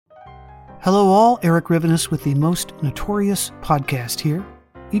Hello all, Eric Rivenes with the Most Notorious podcast here.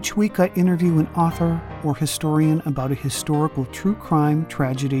 Each week I interview an author or historian about a historical true crime,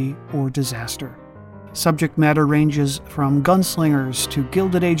 tragedy, or disaster. Subject matter ranges from gunslingers to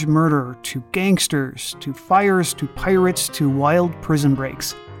Gilded Age murder to gangsters to fires to pirates to wild prison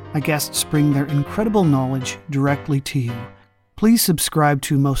breaks. My guests bring their incredible knowledge directly to you. Please subscribe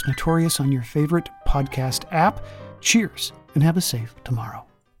to Most Notorious on your favorite podcast app. Cheers, and have a safe tomorrow.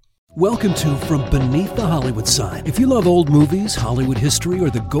 Welcome to From Beneath the Hollywood Sign. If you love old movies, Hollywood history, or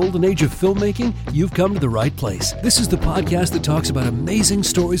the golden age of filmmaking, you've come to the right place. This is the podcast that talks about amazing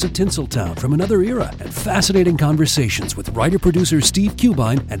stories of Tinseltown from another era and fascinating conversations with writer-producer Steve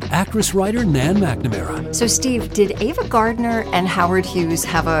Cubine and actress-writer Nan McNamara. So, Steve, did Ava Gardner and Howard Hughes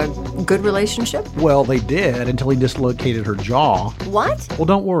have a good relationship? Well, they did until he dislocated her jaw. What? Well,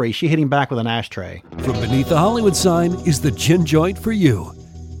 don't worry. She hit him back with an ashtray. From Beneath the Hollywood Sign is the gin joint for you.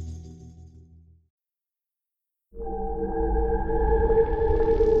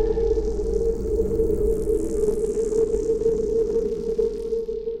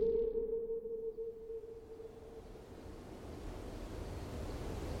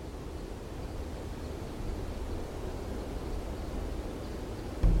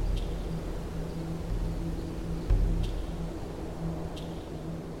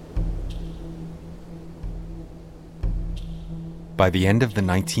 By the end of the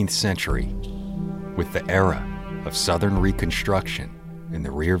 19th century, with the era of Southern Reconstruction in the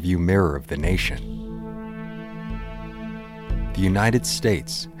rearview mirror of the nation, the United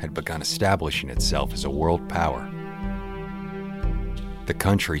States had begun establishing itself as a world power. The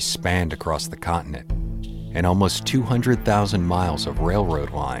country spanned across the continent, and almost 200,000 miles of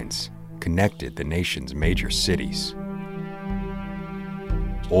railroad lines connected the nation's major cities.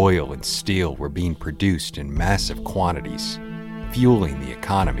 Oil and steel were being produced in massive quantities, fueling the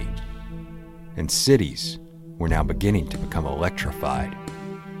economy, and cities were now beginning to become electrified.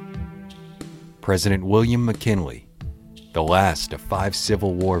 President William McKinley, the last of 5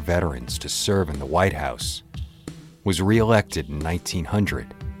 Civil War veterans to serve in the White House, was re-elected in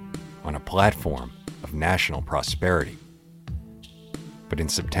 1900 on a platform of national prosperity. But in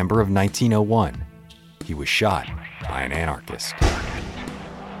September of 1901, he was shot by an anarchist.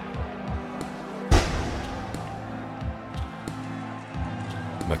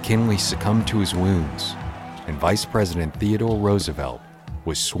 McKinley succumbed to his wounds, and Vice President Theodore Roosevelt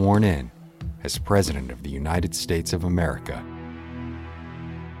was sworn in as President of the United States of America.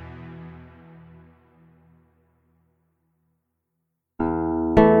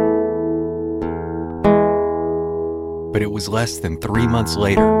 But it was less than 3 months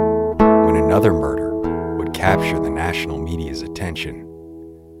later when another murder would capture the national media's attention.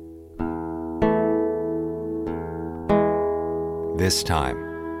 This time,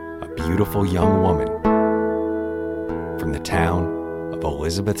 a beautiful young woman from the town of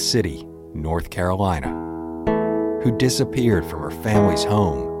Elizabeth City, North Carolina, who disappeared from her family's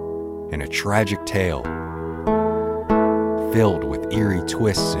home in a tragic tale filled with eerie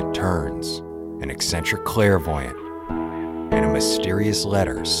twists and turns, an eccentric clairvoyant, and a mysterious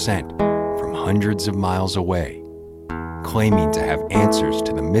letter sent from hundreds of miles away, claiming to have answers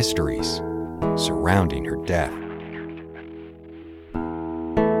to the mysteries surrounding her death.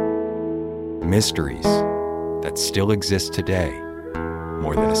 Mysteries that still exist today,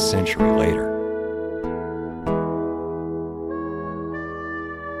 more than a century later.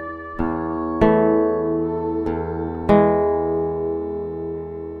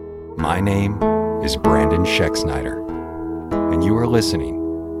 My name is Brandon Schexnayder, and you are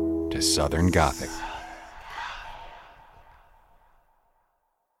listening to Southern Gothic.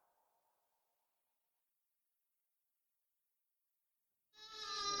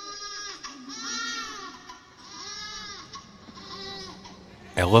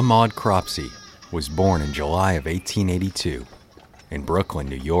 Ella Maud Cropsey was born in July of 1882 in Brooklyn,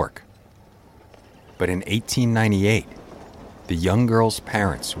 New York. But in 1898, the young girl's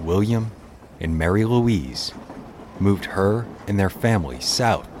parents, William and Mary Louise, moved her and their family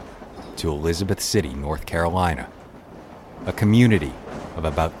south to Elizabeth City, North Carolina, a community of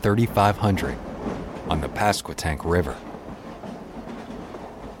about 3,500 on the Pasquotank River.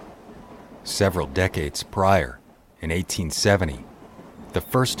 Several decades prior, in 1870, the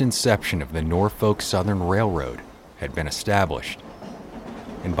first inception of the Norfolk Southern Railroad had been established,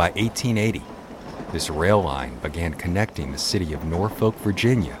 and by 1880, this rail line began connecting the city of Norfolk,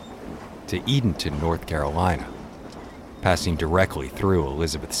 Virginia, to Edenton, North Carolina, passing directly through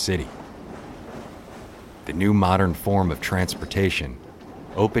Elizabeth City. The new modern form of transportation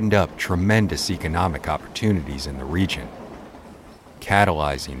opened up tremendous economic opportunities in the region.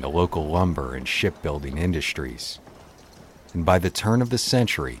 catalyzing the local lumber and shipbuilding industries. And by the turn of the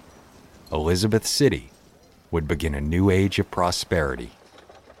century, Elizabeth City would begin a new age of prosperity.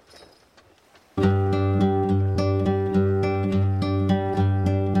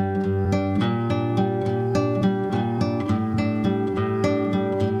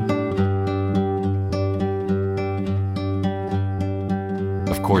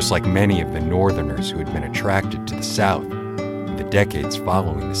 Of course, like many of the Northerners who had been attracted to the South in the decades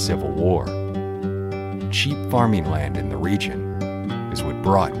following the Civil War, cheap farming land in the region is what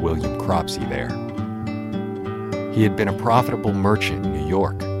brought William Cropsey there. He had been a profitable merchant in New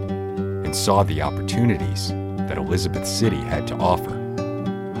York and saw the opportunities that Elizabeth City had to offer.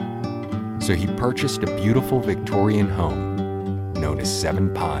 So he purchased a beautiful Victorian home known as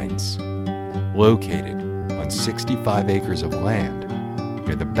Seven Pines, located on 65 acres of land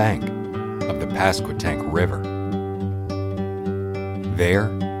near the bank of the Pasquotank River. There,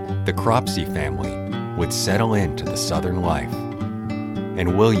 the Cropsey family would settle into the Southern life,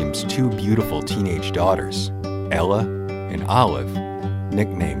 and William's two beautiful teenage daughters, Ella and Olive,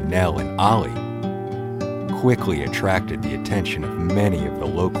 nicknamed Nell and Ollie, quickly attracted the attention of many of the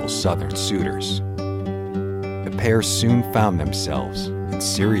local Southern suitors. The pair soon found themselves in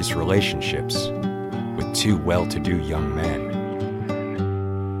serious relationships with two well-to-do young men.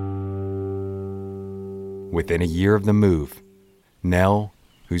 Within a year of the move, Nell,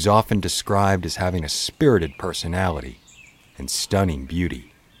 who's often described as having a spirited personality and stunning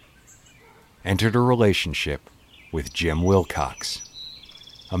beauty, entered a relationship with Jim Wilcox,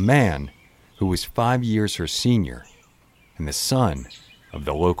 a man who was 5 years her senior and the son of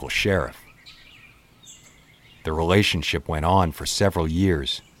the local sheriff. The relationship went on for several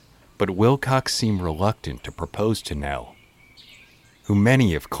years, but Wilcox seemed reluctant to propose to Nell, who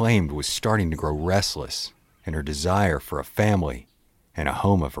many have claimed was starting to grow restless in her desire for a family and a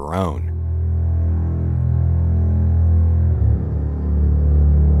home of her own.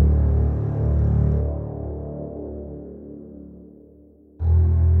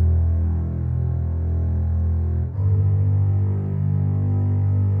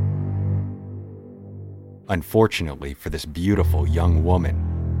 Unfortunately for this beautiful young woman,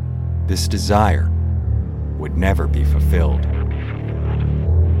 this desire would never be fulfilled.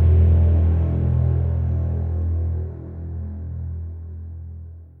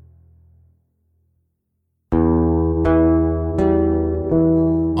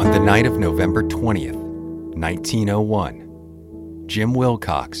 On the night of November 20th, 1901, Jim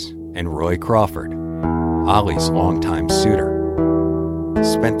Wilcox and Roy Crawford, Ollie's longtime suitor,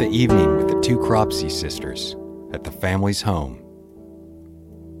 spent the evening with the two Cropsey sisters at the family's home.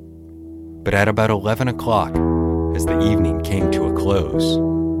 But at about 11 o'clock, as the evening came to a close,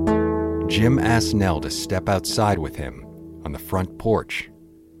 Jim asked Nell to step outside with him on the front porch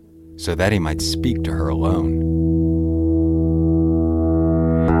so that he might speak to her alone.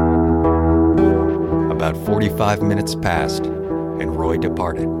 About 45 minutes passed, and Roy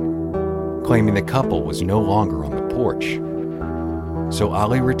departed, claiming the couple was no longer on the porch. So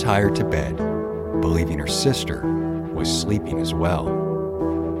Ollie retired to bed, believing her sister was sleeping as well.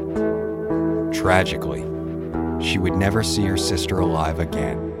 Tragically, she would never see her sister alive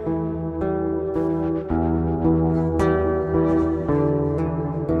again.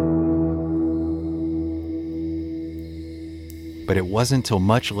 But it wasn't until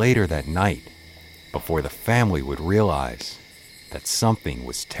much later that night before the family would realize that something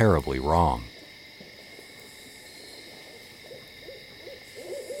was terribly wrong.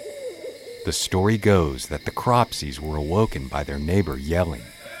 The story goes that the Cropseys were awoken by their neighbor yelling,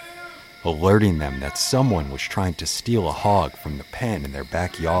 alerting them that someone was trying to steal a hog from the pen in their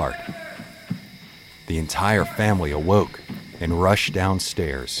backyard. The entire family awoke and rushed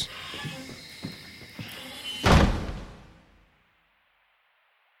downstairs.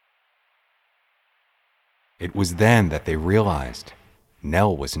 It was then that they realized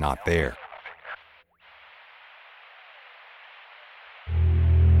Nell was not there.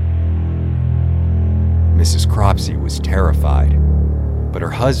 Mrs. Cropsey was terrified, but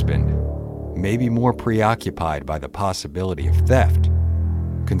her husband, maybe more preoccupied by the possibility of theft,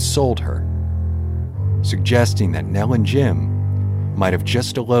 consoled her, suggesting that Nell and Jim might have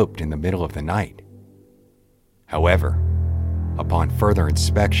just eloped in the middle of the night. However, upon further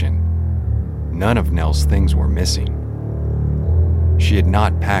inspection, none of Nell's things were missing. She had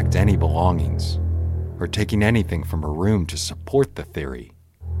not packed any belongings or taken anything from her room to support the theory.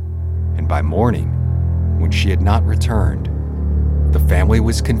 And by morning, when she had not returned, the family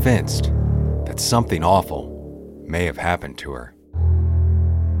was convinced that something awful may have happened to her.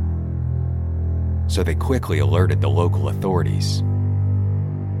 So they quickly alerted the local authorities,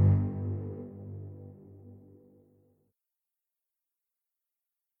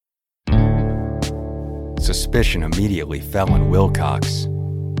 Suspicion immediately fell on Wilcox,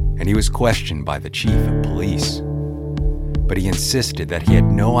 and he was questioned by the chief of police. But he insisted that he had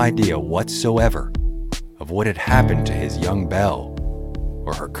no idea whatsoever of what had happened to his young belle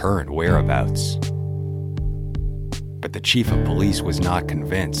or her current whereabouts. But the chief of police was not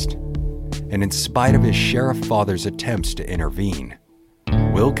convinced, and in spite of his sheriff father's attempts to intervene,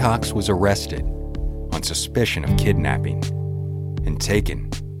 Wilcox was arrested on suspicion of kidnapping and taken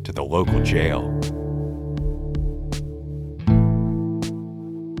to the local jail.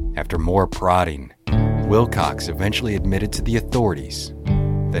 After more prodding, Wilcox eventually admitted to the authorities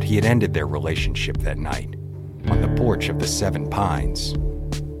that he had ended their relationship that night on the porch of the Seven Pines,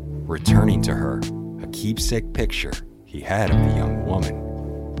 returning to her a keepsake picture he had of the young woman.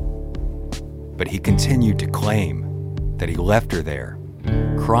 But he continued to claim that he left her there,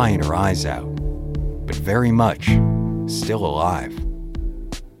 crying her eyes out, but very much still alive.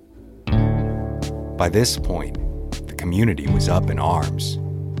 By this point, the community was up in arms,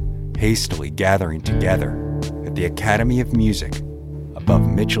 hastily gathering together at the Academy of Music above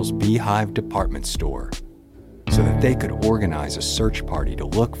Mitchell's Beehive department store so that they could organize a search party to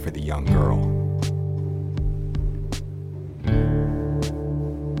look for the young girl.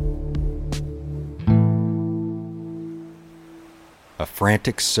 A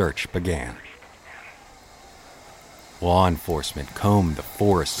frantic search began. Law enforcement combed the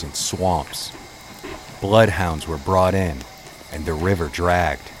forests and swamps. Bloodhounds were brought in, and the river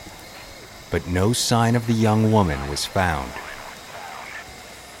dragged. But no sign of the young woman was found.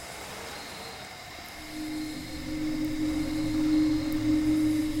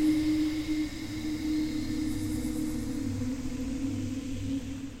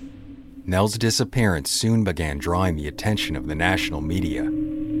 Nell's disappearance soon began drawing the attention of the national media,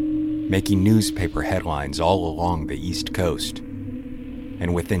 making newspaper headlines all along the East Coast.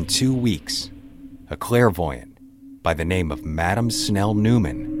 And within 2 weeks, a clairvoyant by the name of Madam Snell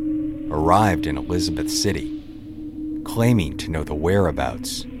Newman arrived in Elizabeth City, claiming to know the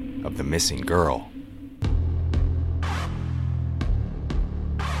whereabouts of the missing girl.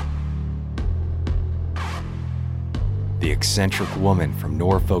 The eccentric woman from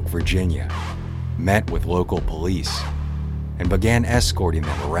Norfolk, Virginia, met with local police and began escorting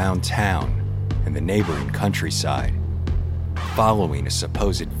them around town and the neighboring countryside, following a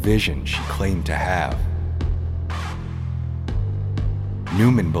supposed vision she claimed to have.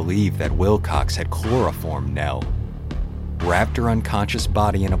 Newman believed that Wilcox had chloroformed Nell, wrapped her unconscious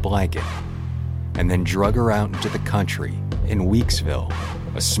body in a blanket, and then drug her out into the country in Weeksville,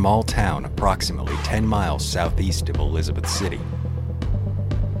 a small town approximately 10 miles southeast of Elizabeth City.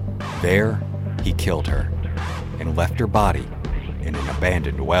 There, he killed her and left her body in an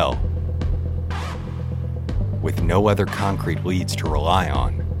abandoned well. With no other concrete leads to rely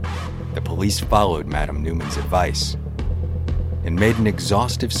on, the police followed Madam Newman's advice and made an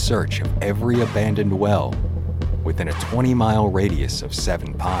exhaustive search of every abandoned well within a 20-mile radius of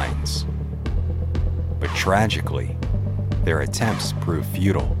Seven Pines. But tragically, their attempts proved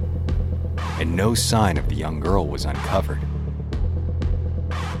futile, and no sign of the young girl was uncovered.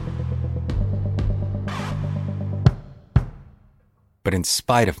 But in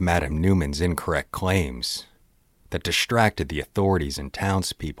spite of Madam Newman's incorrect claims that distracted the authorities and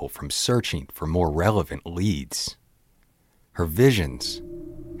townspeople from searching for more relevant leads, her visions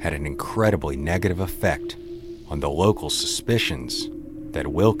had an incredibly negative effect on the local suspicions that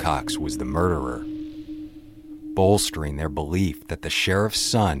Wilcox was the murderer, bolstering their belief that the sheriff's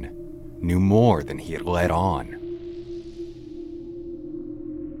son knew more than he had let on.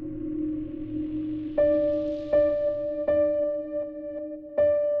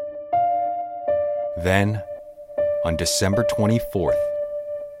 Then, on December 24th,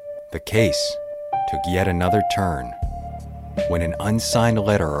 the case took yet another turn when an unsigned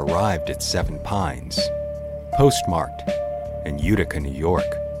letter arrived at Seven Pines, postmarked in Utica, New York.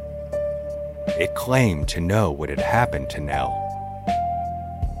 It claimed to know what had happened to Nell.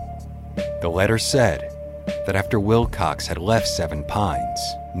 The letter said that after Wilcox had left Seven Pines,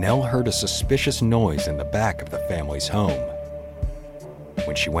 Nell heard a suspicious noise in the back of the family's home.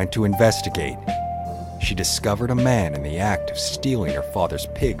 When she went to investigate, she discovered a man in the act of stealing her father's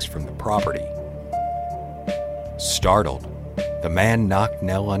pigs from the property. Startled, the man knocked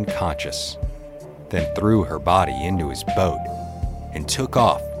Nell unconscious, then threw her body into his boat and took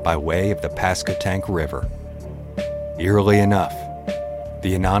off by way of the Pasquotank River. Eerily enough,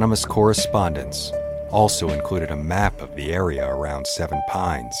 the anonymous correspondence also included a map of the area around Seven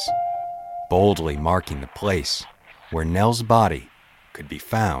Pines, boldly marking the place where Nell's body could be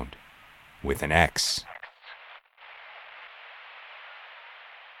found with an X.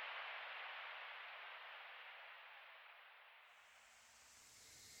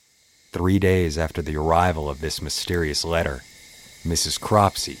 3 days after the arrival of this mysterious letter, Mrs.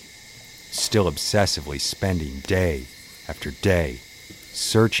 Cropsey, still obsessively spending day after day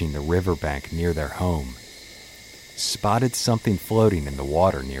searching the riverbank near their home, spotted something floating in the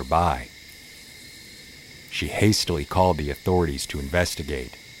water nearby. She hastily called the authorities to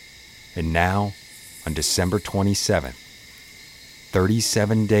investigate, and now, on December 27th,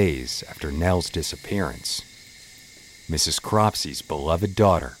 37 days after Nell's disappearance, Mrs. Cropsey's beloved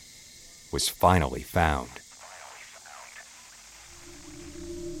daughter was finally found.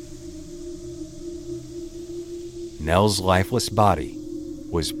 Nell's lifeless body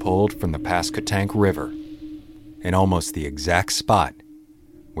was pulled from the Pasquotank River in almost the exact spot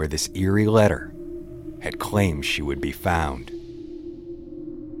where this eerie letter had claimed she would be found.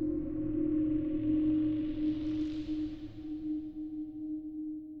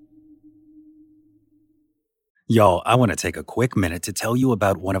 Y'all, I want to take a quick minute to tell you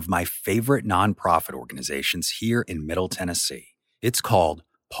about one of my favorite nonprofit organizations here in Middle Tennessee. It's called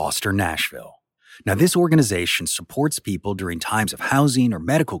Poster Nashville. Now, this organization supports people during times of housing or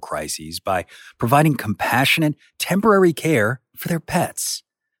medical crises by providing compassionate, temporary care for their pets.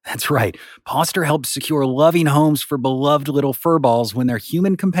 That's right, Poster helps secure loving homes for beloved little furballs when their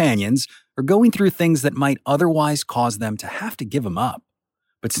human companions are going through things that might otherwise cause them to have to give them up.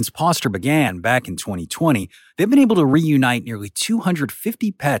 But since Poster began back in 2020, they've been able to reunite nearly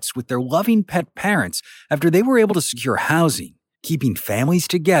 250 pets with their loving pet parents after they were able to secure housing, keeping families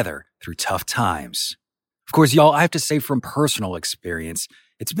together through tough times. Of course, y'all, I have to say from personal experience,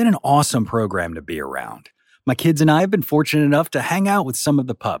 it's been an awesome program to be around. My kids and I have been fortunate enough to hang out with some of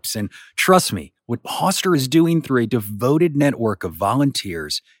the pups, and trust me, what Poster is doing through a devoted network of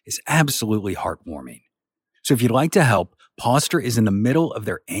volunteers is absolutely heartwarming. So if you'd like to help, Poster is in the middle of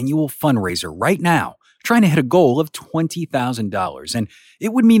their annual fundraiser right now, trying to hit a goal of $20,000, and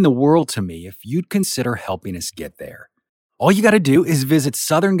it would mean the world to me if you'd consider helping us get there. All you got to do is visit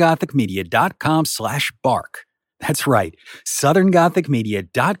southerngothicmedia.com/bark. That's right,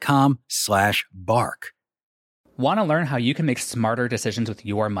 southerngothicmedia.com/bark. Want to learn how you can make smarter decisions with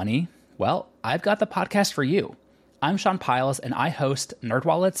your money? Well, I've got the podcast for you. I'm Sean Piles, and I host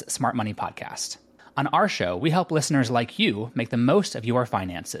NerdWallet's Smart Money Podcast. On our show, we help listeners like you make the most of your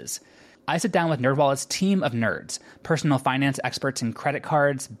finances. I sit down with NerdWallet's team of nerds, personal finance experts in credit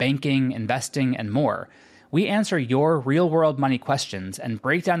cards, banking, investing, and more. We answer your real-world money questions and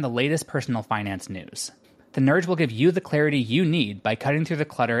break down the latest personal finance news. The nerds will give you the clarity you need by cutting through the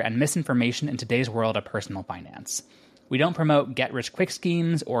clutter and misinformation in today's world of personal finance. We don't promote get-rich-quick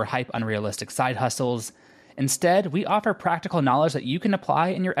schemes or hype unrealistic side hustles. Instead, we offer practical knowledge that you can apply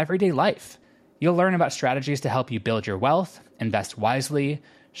in your everyday life. You'll learn about strategies to help you build your wealth, invest wisely,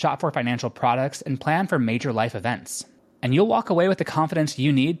 shop for financial products, and plan for major life events. And you'll walk away with the confidence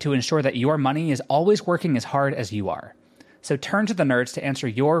you need to ensure that your money is always working as hard as you are. So turn to the nerds to answer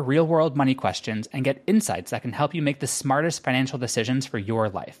your real-world money questions and get insights that can help you make the smartest financial decisions for your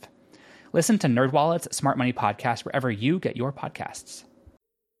life. Listen to NerdWallet's Smart Money Podcast wherever you get your podcasts.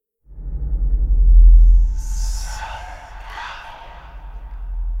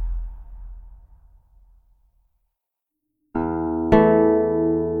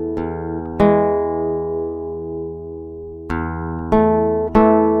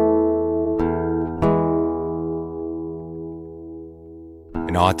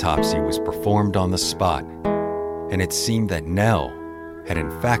 An autopsy was performed on the spot, and it seemed that Nell had in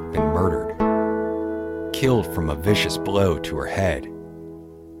fact been murdered, killed from a vicious blow to her head.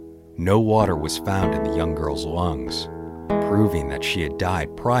 No water was found in the young girl's lungs, proving that she had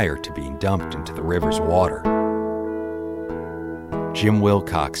died prior to being dumped into the river's water. Jim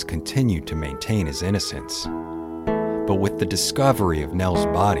Wilcox continued to maintain his innocence, but with the discovery of Nell's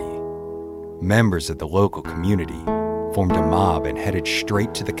body, members of the local community formed a mob and headed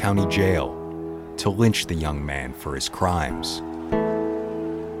straight to the county jail to lynch the young man for his crimes.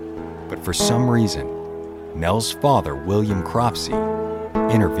 But for some reason, Nell's father, William Cropsey,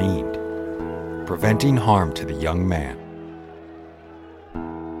 intervened, preventing harm to the young man.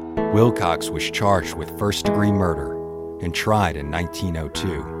 Wilcox was charged with first-degree murder and tried in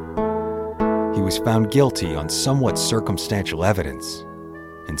 1902. He was found guilty on somewhat circumstantial evidence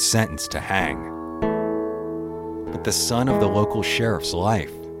and sentenced to hang. But the son of the local sheriff's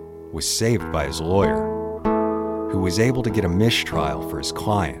life was saved by his lawyer, who was able to get a mistrial for his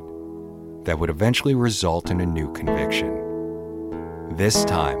client that would eventually result in a new conviction. This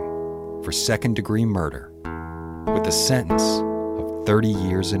time for second-degree murder, with a sentence of 30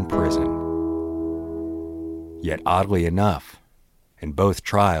 years in prison. Yet oddly enough, in both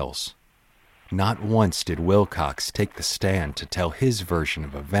trials, Not once did Wilcox take the stand to tell his version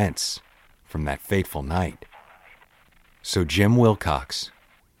of events from that fateful night. So Jim Wilcox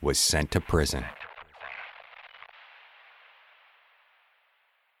was sent to prison.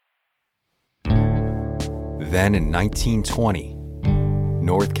 Then in 1920,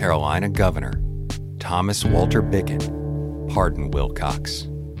 North Carolina Governor Thomas Walter Bickett pardoned Wilcox,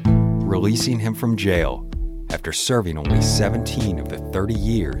 releasing him from jail after serving only 17 of the 30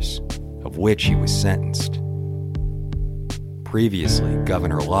 years of which he was sentenced. Previously,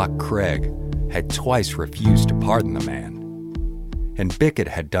 Governor Locke Craig had twice refused to pardon the man, and Bickett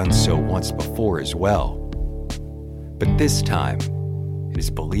had done so once before as well. But this time, it is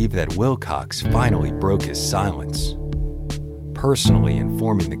believed that Wilcox finally broke his silence, personally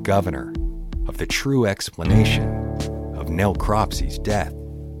informing the governor of the true explanation of Nell Cropsey's death.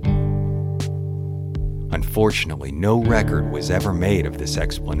 Unfortunately, no record was ever made of this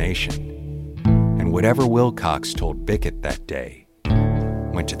explanation, and whatever Wilcox told Bickett that day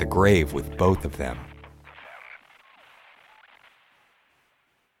went to the grave with both of them.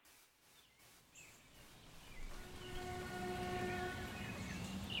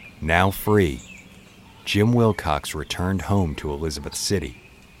 Now free, Jim Wilcox returned home to Elizabeth City,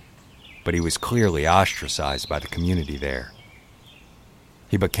 but he was clearly ostracized by the community there.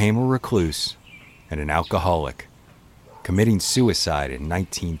 He became a recluse and an alcoholic, committing suicide in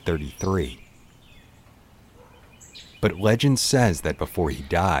 1933. But legend says that before he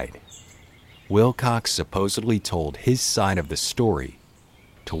died, Wilcox supposedly told his side of the story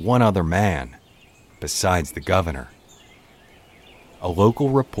to one other man besides the governor, a local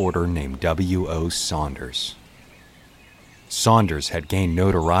reporter named W.O. Saunders. Saunders had gained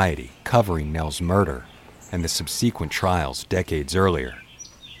notoriety covering Nell's murder and the subsequent trials decades earlier,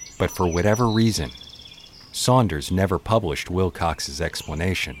 but for whatever reason, Saunders never published Wilcox's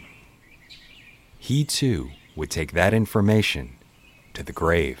explanation. He, too, would take that information to the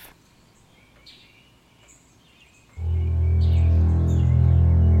grave.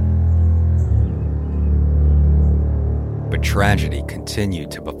 But tragedy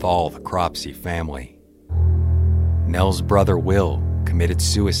continued to befall the Cropsey family. Nell's brother Will committed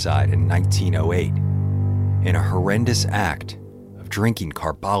suicide in 1908 in a horrendous act of drinking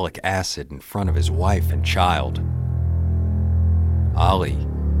carbolic acid in front of his wife and child. Ollie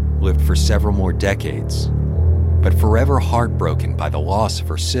lived for several more decades, but forever heartbroken by the loss of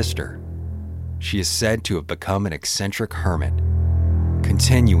her sister, she is said to have become an eccentric hermit,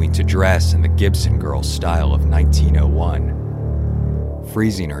 continuing to dress in the Gibson Girl style of 1901,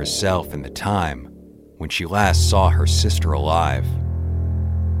 freezing herself in the time when she last saw her sister alive.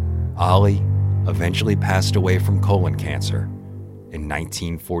 Ollie eventually passed away from colon cancer in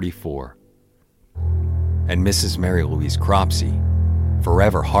 1944. And Mrs. Mary Louise Cropsey,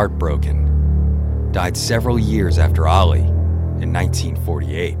 forever heartbroken, died several years after Ollie in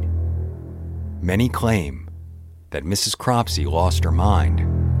 1948. Many claim that Mrs. Cropsey lost her mind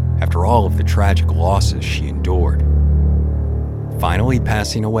after all of the tragic losses she endured, finally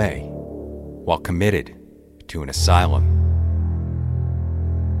passing away while committed to an asylum.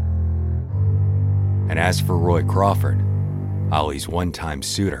 And as for Roy Crawford, Ollie's one-time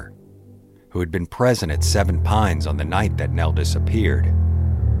suitor, who had been present at Seven Pines on the night that Nell disappeared,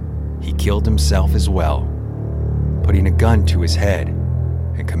 he killed himself as well, putting a gun to his head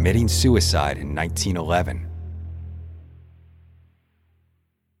and committing suicide in 1911.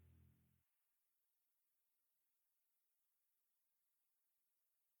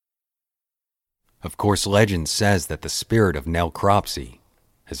 Of course, legend says that the spirit of Nell Cropsey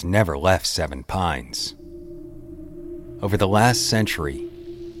has never left Seven Pines. Over the last century,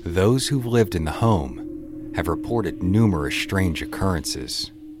 those who've lived in the home have reported numerous strange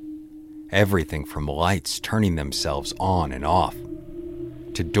occurrences. Everything from lights turning themselves on and off,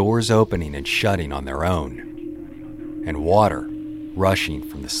 to doors opening and shutting on their own, and water rushing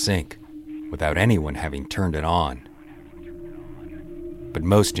from the sink without anyone having turned it on. But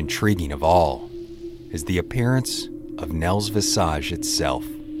most intriguing of all is the appearance of Nell's visage itself.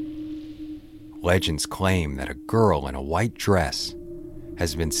 Legends claim that a girl in a white dress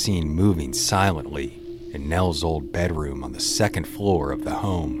has been seen moving silently in Nell's old bedroom on the second floor of the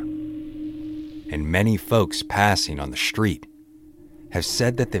home. And many folks passing on the street have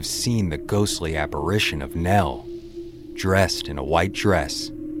said that they've seen the ghostly apparition of Nell, dressed in a white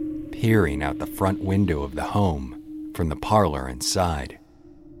dress, peering out the front window of the home from the parlor inside.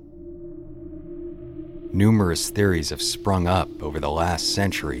 Numerous theories have sprung up over the last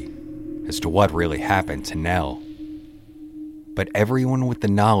century as to what really happened to Nell. But everyone with the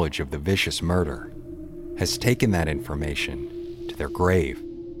knowledge of the vicious murder has taken that information to their grave.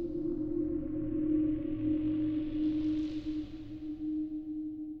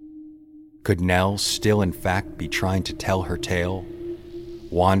 Could Nell still in fact be trying to tell her tale,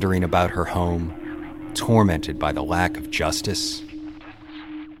 wandering about her home, tormented by the lack of justice?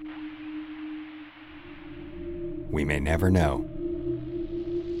 We may never know.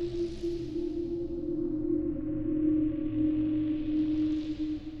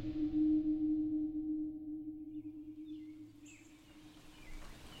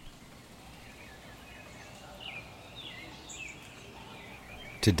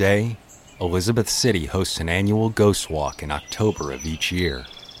 Today, Elizabeth City hosts an annual ghost walk in October of each year.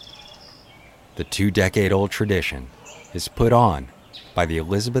 The 2-decade-old tradition is put on by the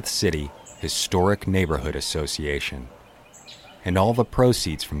Elizabeth City Historic Neighborhood Association, and all the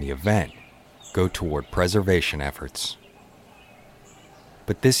proceeds from the event go toward preservation efforts.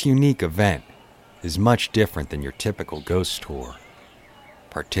 But this unique event is much different than your typical ghost tour.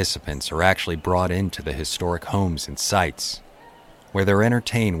 Participants are actually brought into the historic homes and sites, where they're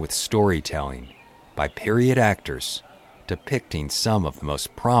entertained with storytelling by period actors depicting some of the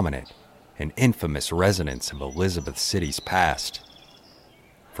most prominent and infamous residents of Elizabeth City's past.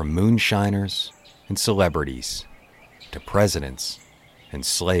 From moonshiners and celebrities to presidents and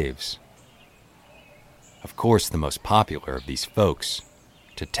slaves. Of course, the most popular of these folks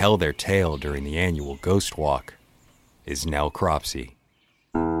to tell their tale during the annual Ghost Walk is Nell Cropsey.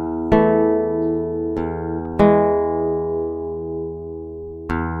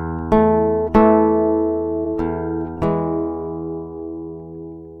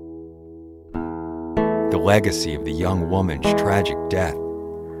 The legacy of the young woman's tragic death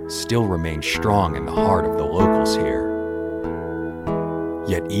still remains strong in the heart of the locals here.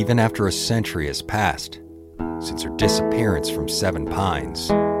 Yet even after a century has passed since her disappearance from Seven Pines,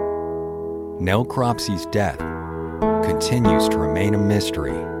 Nell Cropsey's death continues to remain a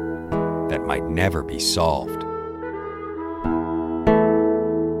mystery that might never be solved.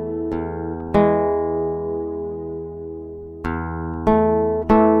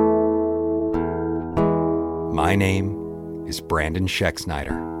 My name is Brandon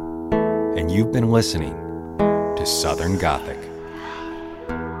Schexnayder, and you've been listening to Southern Gothic.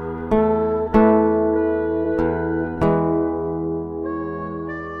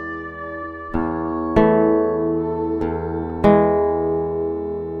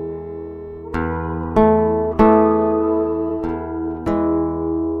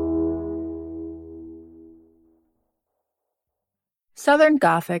 Southern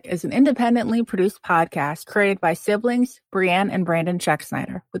Gothic is an independently produced podcast created by siblings Brianne and Brandon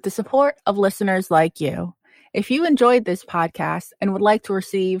Schexnayder with the support of listeners like you. If you enjoyed this podcast and would like to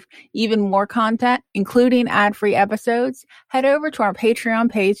receive even more content, including ad-free episodes, head over to our Patreon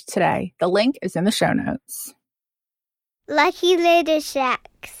page today. The link is in the show notes. Lucky Little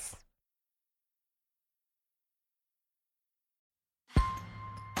Shacks.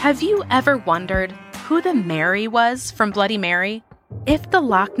 Have you ever wondered who the Mary was from Bloody Mary? If the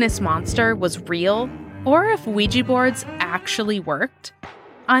Loch Ness Monster was real, or if Ouija boards actually worked?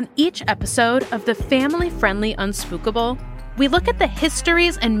 On each episode of the family-friendly Unspookable, we look at the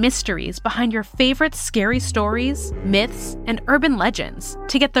histories and mysteries behind your favorite scary stories, myths, and urban legends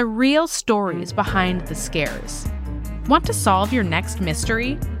to get the real stories behind the scares. Want to solve your next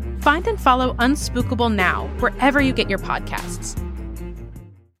mystery? Find and follow Unspookable now, wherever you get your podcasts.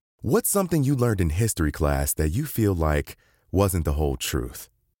 What's something you learned in history class that you feel like wasn't the whole truth?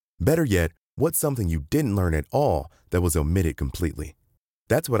 Better yet, what's something you didn't learn at all that was omitted completely?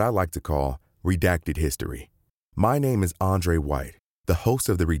 That's what I like to call redacted history. My name is Andre White, the host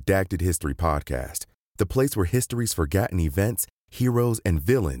of the Redacted History Podcast, the place where history's forgotten events, heroes, and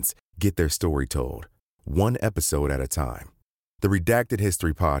villains get their story told, one episode at a time. The Redacted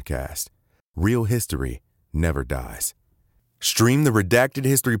History Podcast. Real history never dies. Stream the Redacted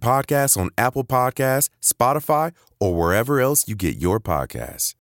History Podcast on Apple Podcasts, Spotify, or wherever else you get your podcasts.